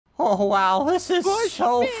Oh, wow. This is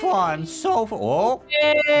so fun. So fun. Oh.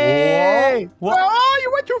 Hey. Whoa. Oh,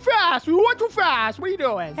 you went too fast. You went too fast. What are you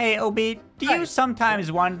doing? Hey, Obi, do you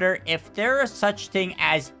sometimes wonder if there is such thing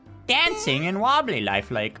as dancing in Wobbly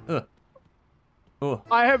Life? Like,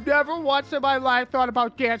 I have never once in my life thought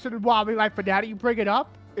about dancing in Wobbly Life, but now that you bring it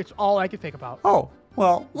up, it's all I can think about. Oh,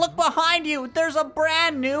 well, look behind you. There's a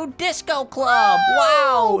brand new disco club.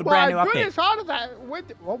 Wow, brand new update. How did that?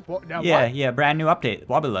 Yeah, brand new update.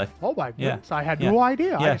 Wobbly Life. Oh my goodness, I had no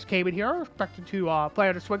idea. I just came in here expecting to play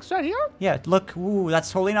on a swing set here. Yeah, look, ooh, that's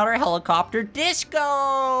totally not our helicopter. Disco!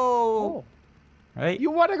 Oh. Right?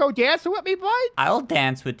 You want to go dancing with me, bud? I'll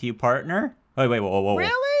dance with you, partner. Wait, whoa.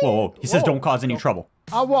 Really? Whoa. He says don't cause any trouble.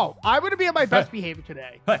 I won't. I'm going to be on my best behavior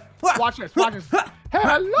today. Watch this.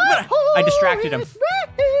 Hello. I distracted him.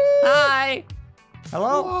 Hi.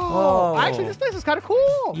 Hello? Whoa. Actually, this place is kind of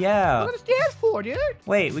cool. Yeah. Look at this dance floor, dude.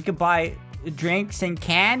 Wait, we could buy drinks and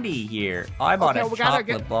candy here. Oh, I bought a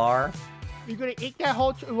chocolate bar. You're going to eat that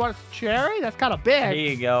whole... You want a cherry? That's kind of big.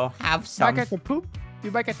 Here you go. Have some. You might get the poop.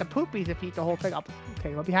 You might get the poopies if you eat the whole thing up.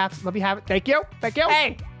 Okay, let me have it. Thank you.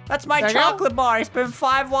 Hey. That's my chocolate bar. I spent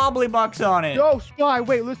 5 wobbly bucks on it. Yo, Spy,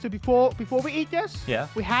 wait, listen, before we eat this,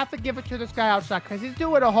 we have to give it to this guy outside because he's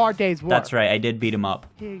doing a hard day's work. That's right. I did beat him up.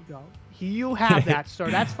 Here you go. You have that, sir.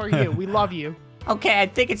 That's for you. We love you. Okay, I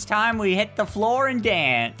think it's time we hit the floor and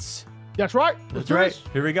dance. That's right. That's right.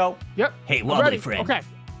 Here we go. Yep. Hey, Wobbly friend. Okay.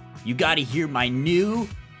 You got to hear my new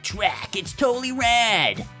track. It's totally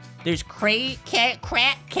rad. There's cash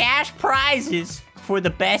prizes for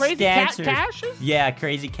the best dancers. Crazy cat caches? Yeah,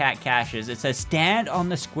 crazy cat caches. It says stand on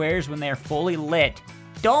the squares when they're fully lit.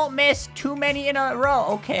 Don't miss too many in a row.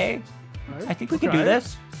 Okay. Right. I think we can do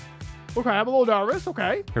this. Okay, I'm a little nervous.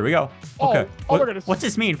 Okay. Here we go. Okay. Oh my goodness. What's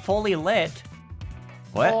this mean? Fully lit?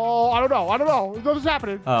 What? Oh, I don't know. What's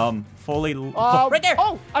happening? Fully right there.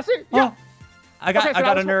 Oh, I see. Yeah. I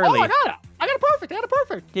got an early. Oh, I got it. I got it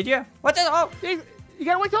perfect. Did you? What's this? Oh. You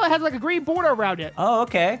gotta wait till it has like a green border around it. Oh,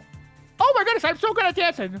 okay. Oh my goodness, I'm so good at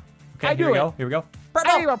dancing. Okay, here we go.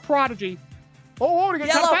 I am a prodigy. Oh, they're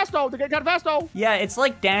getting kind of fast though. Yeah, it's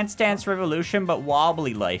like Dance Dance Revolution, but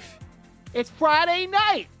Wobbly Life. It's Friday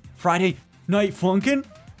night. Friday night funkin'?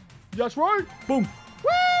 That's right. Boom. Woo!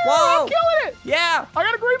 Whoa! I'm killing it. Yeah. I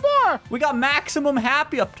got a green bar. We got maximum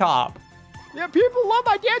happy up top. Yeah, people love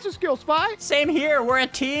my dancing skills, Spy. Same here. We're a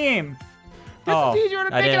team. This is easier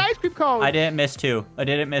than making ice cream cones. I didn't miss two.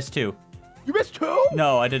 You missed 2?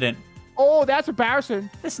 No, I didn't. Oh, that's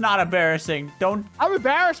embarrassing. It's not embarrassing. I'm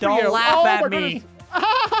embarrassed for you. Don't laugh at me.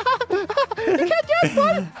 You can't dance,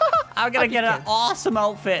 bud. I'm gonna get an awesome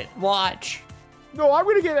outfit. Watch. No, I'm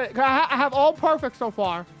gonna get it. I have all perfect so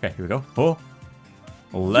far. Okay, here we go. Oh.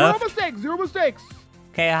 Left. Zero mistakes.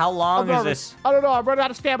 Okay, how long is this? I don't know. I'm running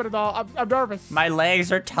out of stamina, though. I'm nervous. My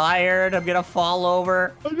legs are tired. I'm gonna fall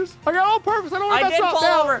over. I got all perfect. I don't want to mess up. I did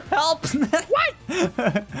fall over. Help.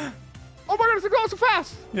 What? Oh my goodness, it's going so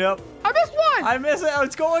fast. Yep. I missed one. I missed it.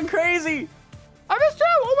 It's going crazy. I missed 2.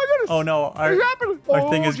 Oh my goodness. Oh no. Our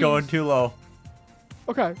thing is going too low.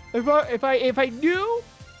 Okay. If I knew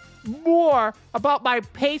more about my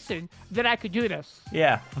pacing, then I could do this.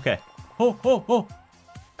 Yeah. Okay. Oh.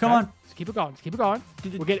 Come on. Let's keep it going.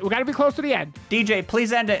 We gotta be close to the end. DJ,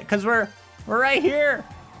 please end it, cause we're right here.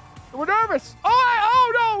 We're nervous.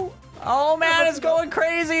 Oh no. Oh man, it's going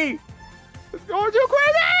crazy. It's going too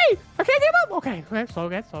crazy! I can't keep up! Okay, slow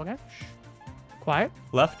again. Shh. Quiet.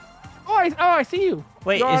 Left. Oh, I see you.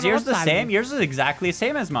 Wait, is yours the same? Yours is exactly the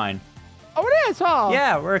same as mine. Oh, it is, huh?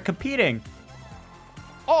 Yeah, we're competing.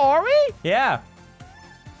 Oh, are we? Yeah.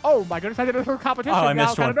 Oh my goodness, I did a little competition. Oh, I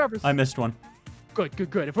missed one. I'm kind of nervous. I missed one.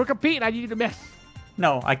 Good. If we're competing, I need you to miss.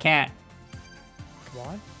 No, I can't. Come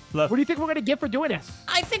on. Left. What do you think we're gonna get for doing this?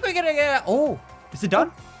 I think we're gonna get. Oh, is it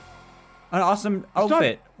done? An awesome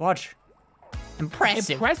outfit. Watch.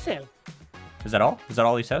 Impressive. Is that all? Is that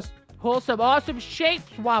all he says? Pull some awesome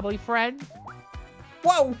shapes, Wobbly friend.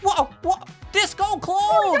 Whoa. Disco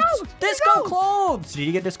clothes. Disco clothes. Did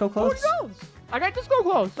you get disco clothes? Who knows? I got disco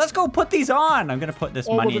clothes. Let's go put these on. I'm going to put this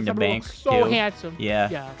money in the bank. So handsome.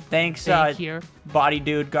 Yeah. Thanks, you. Body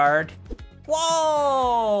Dude Guard.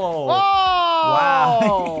 Whoa.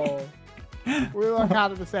 Wow. We look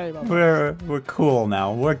kind of the same. We're cool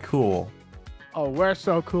now. We're cool. Oh, we're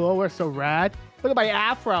so cool. We're so rad. Look at my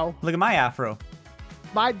afro. Look at my afro.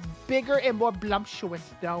 Mine's bigger and more voluptuous,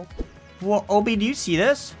 though. Well, Obi, do you see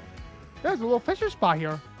this? There's a little fisher spot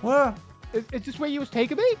here. What? Is this where you was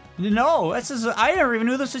taking me? No, this is. I never even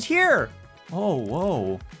knew this was here. Oh,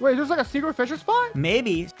 whoa. Wait, is this like a secret fisher spot?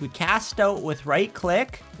 Maybe. We cast out with right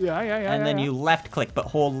click. Yeah. And then you left click, but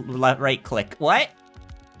hold right click. What?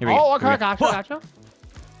 Here we go. Okay, gotcha.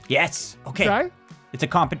 Yes. Okay. It's a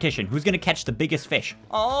competition. Who's gonna catch the biggest fish?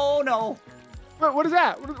 Oh no. What is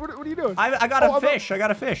that? What are you doing? I got a fish. I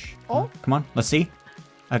got a fish. Oh. Come on. Let's see.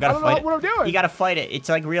 I gotta fight it. What I'm doing. You gotta fight it. It's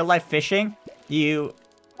like real life fishing.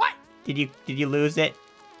 What? Did you lose it?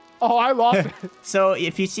 Oh, I lost it. So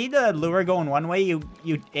if you see the lure going one way, you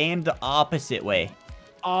aim the opposite way.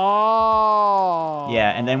 Oh.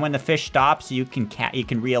 Yeah, and then when the fish stops, you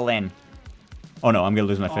can reel in. Oh no, I'm gonna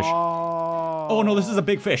lose my fish. Oh no, this is a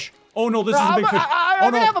big fish. Oh no, this is a big fish. I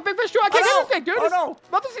don't have a big fish too. I can't get this thing, dude. Oh no.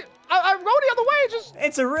 I'm going the other way.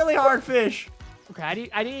 It's a really hard fish. Okay,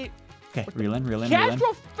 I need. Okay, reel in.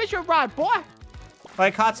 Casual fishing rod, boy. Oh,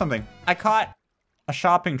 I caught something. I caught a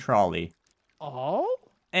shopping trolley. Oh?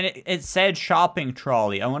 And it said shopping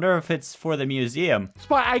trolley. I wonder if it's for the museum.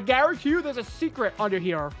 Spy, I guarantee you there's a secret under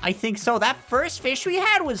here. I think so. That first fish we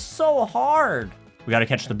had was so hard. We gotta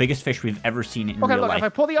catch the biggest fish we've ever seen in real life. Okay, look, if I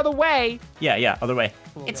pull the other way. Yeah, other way.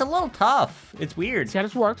 It's a little tough. It's weird. See how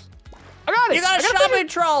this works. I got it. You got a shopping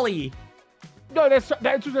trolley. No, there's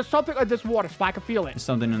something in this water, Spy. I can feel it. There's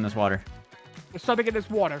something in this water. There's something in this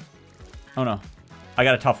water. Oh no. I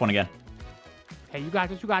got a tough one again. Hey, you got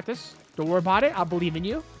this. You got this. Don't worry about it. I believe in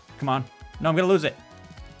you. Come on. No, I'm gonna lose it.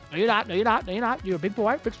 No, you're not. No, you're not. No, you're not. You're a big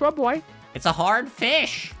boy. Big strong boy. It's a hard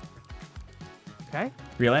fish. Okay.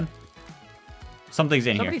 Reel in. Something's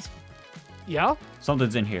in here. Yeah?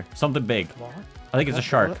 Something's in here. Something big. I think it's a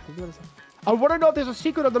shark. I want to know if there's a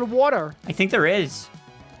secret under the water. I think there is.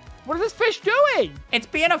 What is this fish doing? It's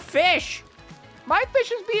being a fish. My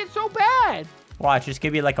fish is being so bad. Watch, just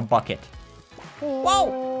give you like a bucket. Oh.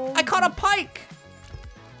 Whoa! I caught a pike.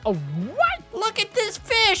 A what? Look at this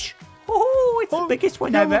fish. Oh, it's the biggest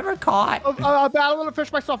one I've ever caught. I'm battling a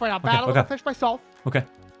fish myself right now. Battling a fish myself. Okay.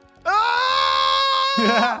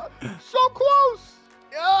 Ah! So close.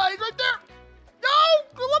 Yeah, he's right there. No,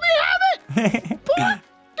 let me have it. Pull it.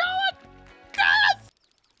 Go it. Yes.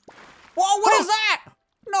 Whoa, what is that?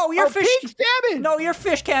 No, your fish. Salmon. No, your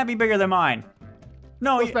fish can't be bigger than mine.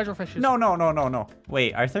 No, special fishes. No.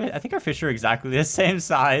 Wait, I think our fish are exactly the same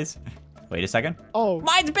size. Wait a second. Oh.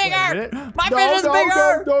 Mine's bigger. My fish is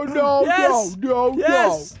bigger. No.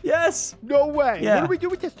 Yes. No way. Yeah. What do we do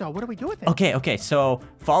with this, though? What do we do with it? Okay. So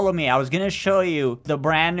follow me. I was going to show you the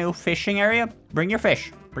brand new fishing area. Bring your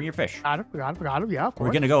fish. Got him. Yeah, of course.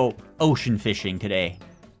 We're going to go ocean fishing today.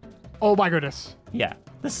 Oh, my goodness. Yeah.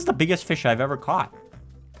 This is the biggest fish I've ever caught.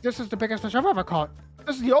 This is the biggest fish I've ever caught.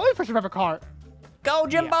 This is the only fish I've ever caught. Go,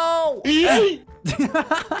 Jimbo! Yeah.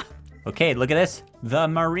 Okay, look at this. The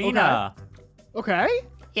marina. Okay.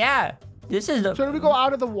 Yeah. This is the... So do we go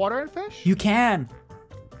out of the water and fish? You can.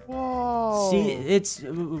 Whoa. See,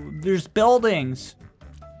 there's buildings.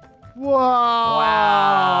 Whoa.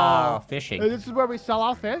 Wow. Fishing. And this is where we sell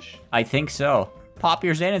our fish? I think so. Pop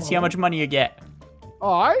yours in and see how much money you get.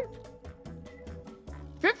 All right.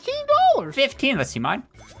 $15. 15. Let's see mine.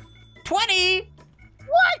 20.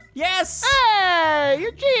 What? Yes. Hey,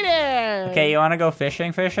 you're cheating. Okay, you want to go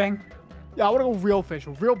fishing? Yeah, I want to go real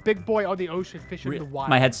fishing. Real big boy on the ocean fishing in the wild.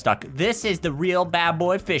 My head's stuck. This is the real bad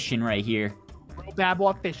boy fishing right here. Real bad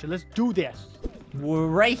boy fishing. Let's do this. We're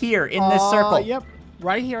right here in this circle. Yep.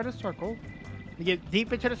 Right here in the circle. We get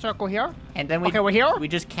deep into the circle here. And then we're here. We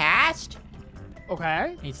just cast.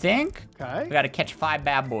 Okay. You think? Okay. We got to catch 5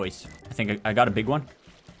 bad boys. I think I got a big one.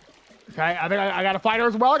 Okay, I think I got a fighter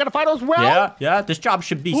as well. Yeah. This job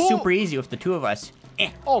should be super easy with the two of us.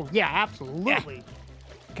 Oh, yeah, absolutely. Yeah.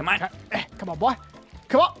 Come on. Come on, boy.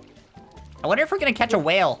 Come on. I wonder if we're going to catch a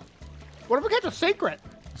whale. What if we catch a secret?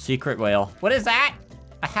 Secret whale. What is that?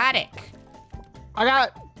 A haddock. I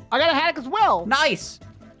got a haddock as well. Nice.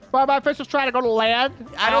 But my fish is trying to go to land.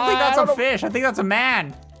 I don't think that's a fish. I think that's a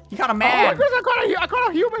man. You got a man. Oh, I caught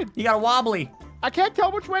a human. You got a wobbly. I can't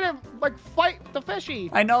tell which way to, fight the fishy.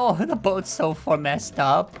 I know. The boat's so far messed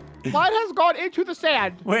up. Mine has gone into the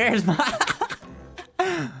sand. Where's mine?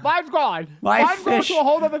 Mine's gone. Mine's going to a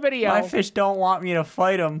whole other video. My fish don't want me to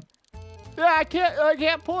fight him. Yeah, I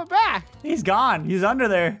can't pull it back. He's gone. He's under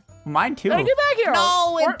there. Mine too. Hey, get back here.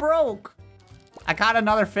 No, it broke. I caught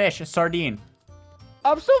another fish, a sardine.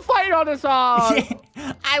 I'm still fighting on this.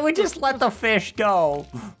 I would just let the fish go.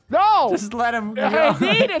 No. Just let him go. I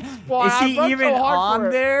need it, boy. Is he even on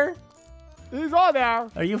there? He's on there.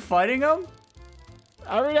 Are you fighting him?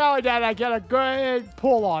 Every now and then I get a good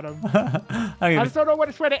pull on him. I just don't know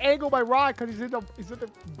which way to angle my rod because he's in the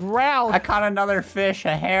ground. I caught another fish,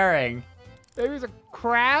 a herring. Maybe it's a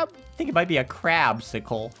crab. I think it might be a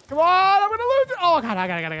crabsicle. Come on, I'm gonna lose it. Oh God, I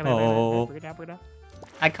got it. Oh. Bring it down.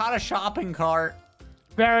 I caught a shopping cart.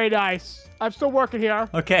 Very nice. I'm still working here.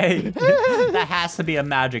 Okay. That has to be a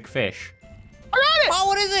magic fish. I got it. Oh,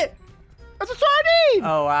 what is it? It's a sardine!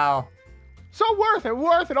 Oh, wow. So worth it,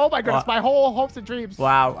 Oh my goodness, my whole hopes and dreams.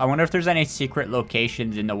 Wow, I wonder if there's any secret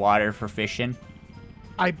locations in the water for fishing.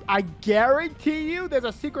 I guarantee you there's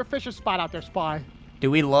a secret fishing spot out there, Spy.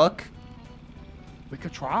 Do we look? We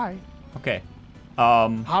could try. Okay.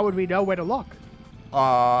 How would we know where to look?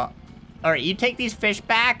 All right, you take these fish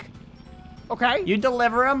back. Okay. You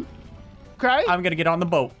deliver them. Okay. I'm gonna get on the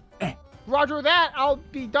boat. Roger that. I'll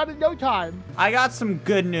be done in no time. I got some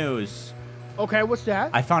good news. Okay, what's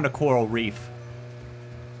that? I found a coral reef.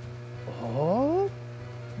 Oh?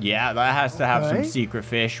 Yeah, that has to have some Okay. secret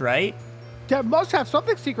fish, right? That must have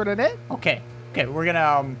something secret in it. Okay. Okay, we're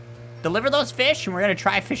gonna deliver those fish and we're gonna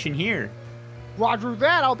try fishing here. Roger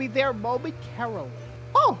that. I'll be there momentarily.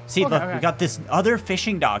 Oh, See, okay, look, okay. we got this other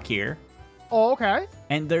fishing dock here. Oh, okay.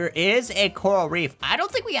 And there is a coral reef. I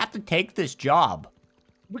don't think we have to take this job.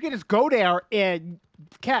 We can just go there and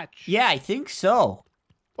catch. Yeah, I think so.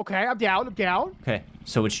 Okay, I'm down. Okay,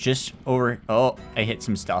 so it's just over. Oh, I hit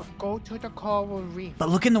some stuff. Go to the coral reef. But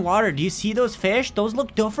look in the water. Do you see those fish? Those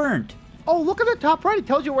look different. Oh, look at the top right. It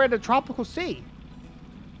tells you we're in the tropical sea.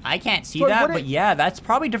 I can't see But that, what but it- yeah, that's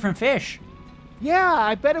probably different fish. Yeah,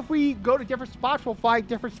 I bet if we go to different spots, we'll find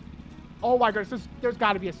different... Oh my goodness, there's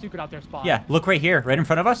got to be a secret out there, Spot. Yeah, look right here, right in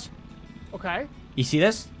front of us. Okay. You see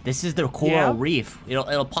this? This is the coral Yeah. reef.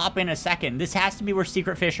 It'll pop in a second. This has to be where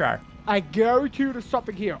secret fish are. I guarantee you there's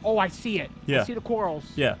something here. Oh, I see it. Yeah. I see the corals.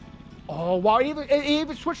 Yeah. Oh, wow, it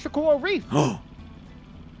even switched to coral reef.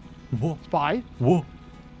 Whoa. Spy, Whoa.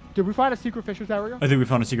 did we find a secret fishers area? I think we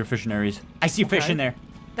found a secret fishing areas. I see fish Okay. in there.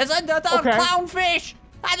 That's a Okay. clownfish.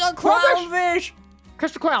 That's a Clownfish? clownfish.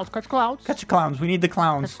 Catch the clouds, catch the clouds. Catch the clowns. We need the Catch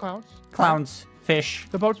clowns. the clouds. Clowns. Fish.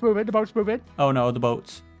 The boat's moving. Oh no, the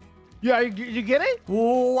boats. Yeah, you get it?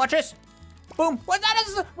 Ooh, watch this. Boom. What's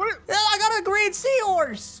that? What? I got a green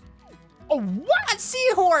seahorse. Oh, what? A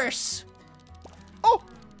seahorse. Oh,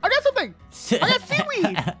 I got something. I got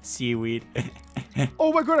seaweed. Seaweed.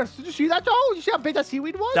 Oh my goodness, did you see that, though? Did you see how big that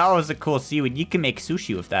seaweed was? That was a cool seaweed. You can make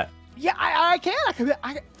sushi with that. Yeah, I can.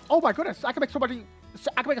 Oh my goodness, I can make so much.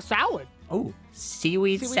 I can make a salad. Oh,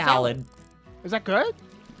 seaweed Seaweed salad. Is that good?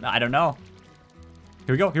 I don't know.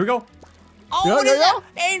 Here we go. Here we go. Oh, Yeah, what yeah, is that?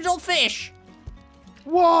 Angelfish.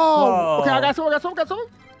 Whoa. Whoa. Okay, I got some.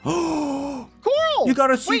 Coral. You got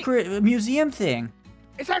a Wait, secret museum thing.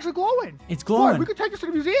 it's actually glowing. It's glowing. Boy, we could take this to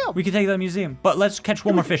the museum. We can take that museum, but let's catch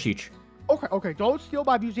one more fish each. Okay. Don't steal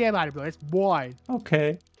my museum item, though. It's mine.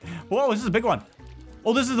 Okay. Whoa, this is a big one.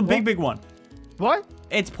 Oh, this is a big one. What?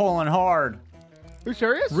 It's pulling hard. Are you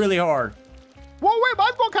serious? Really hard. Whoa, wait,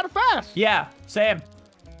 mine's going kind of fast. Yeah, Sam.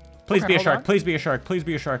 Please Okay, be a hold shark. on. Please be a shark. Please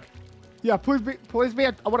be a shark. Yeah, please be.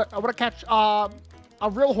 I wanna catch a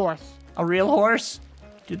real horse. A real horse?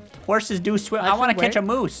 Do horses do swim? I Actually, want to catch wait. a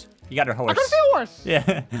moose. You got a horse. I got a seahorse.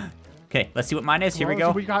 Yeah. Okay, let's see what mine is. Here we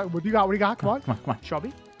Well, go. so what do you got? Come on. Come on. Show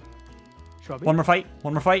me. One more fight.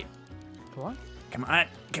 One more fight. Come on.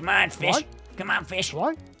 Come on, fish. What? Come on, fish. Come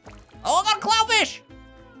on. Oh, I got a clownfish.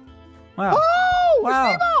 Wow. Oh,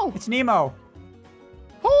 Wow. it's Nemo. It's Nemo.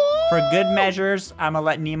 Oh. For good measures, I'm gonna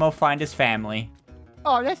let Nemo find his family.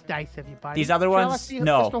 Oh, that's nice of you, buddy. These other Shall I ones, see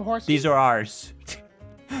no. Mr. Horsey? These are ours.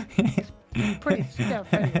 pretty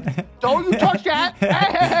stiff. Anyway. Don't you touch that!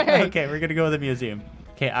 Hey! Okay, we're gonna go to the museum.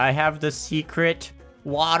 Okay, I have the secret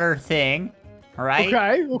water thing. All right.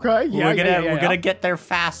 Okay. Yeah, we're gonna get there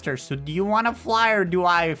faster. So, do you want to fly or do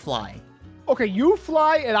I fly? Okay, you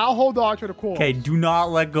fly and I'll hold on to the coral. Okay, do not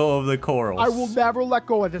let go of the corals. I will never let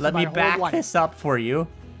go of this. Let in my me whole back life. this up for you.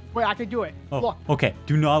 Wait, I can do it. Oh, Look. okay.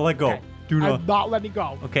 Do not let go. Okay. Do not. I'm not letting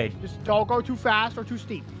go. Okay. Just don't go too fast or too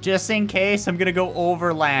steep. Just in case, I'm gonna go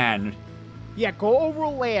over land. Yeah, go over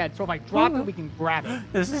land so if I drop it, we can grab it.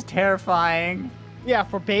 This is terrifying. Yeah,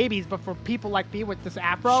 for babies, but for people like me with this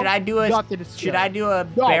afro, Should I do a? nothing is Should scary. I do a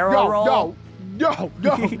No, barrel roll? No.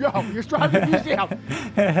 You're striving to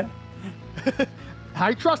museum.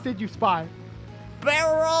 I trusted you, Spy.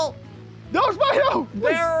 Barrel roll. No, Spy, no! Please.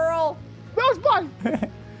 Barrel roll. No, Spy!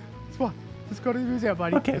 Spy, let's go to the museum,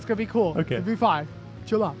 buddy. Okay. It's gonna be cool. Okay. It'll be fine.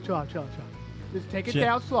 Chill out. Just take it Gen-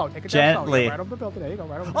 down slow. Take it down slow. gently. Right over the building. There you go.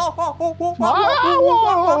 Right over the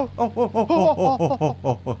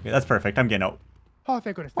Okay, that's perfect. I'm getting out. Oh,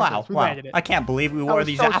 thank goodness. Wow, We wow. landed it. I can't believe we That wore was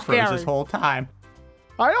these so afros scary. this whole time.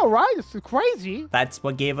 I know, right? This is crazy. That's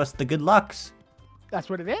what gave us the good lucks. That's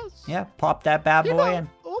what it is. Yeah, pop that bad Here you boy go. in.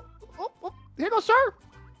 Oh. Here you go, sir.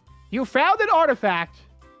 You found an artifact.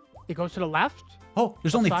 It goes to the left. Oh,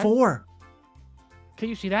 there's only Outside? 4. Can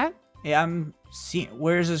you see that? Yeah, I'm seeing.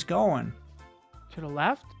 Where's this going? To the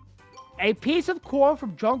left. A piece of coral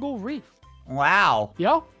from Jungle Reef. Wow.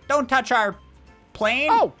 Yo. Don't touch our plane.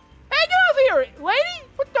 Oh, hey, get over here, lady.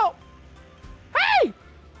 What the?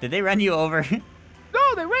 Did they run you over?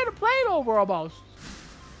 No, they ran a plane over almost.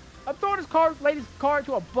 I'm throwing this lady's car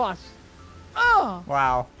into a bus. Ugh.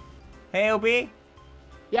 Wow. Hey, OB.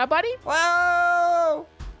 Yeah, buddy? Whoa!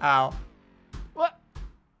 Ow. What?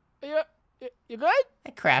 You good?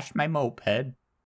 I crashed my moped.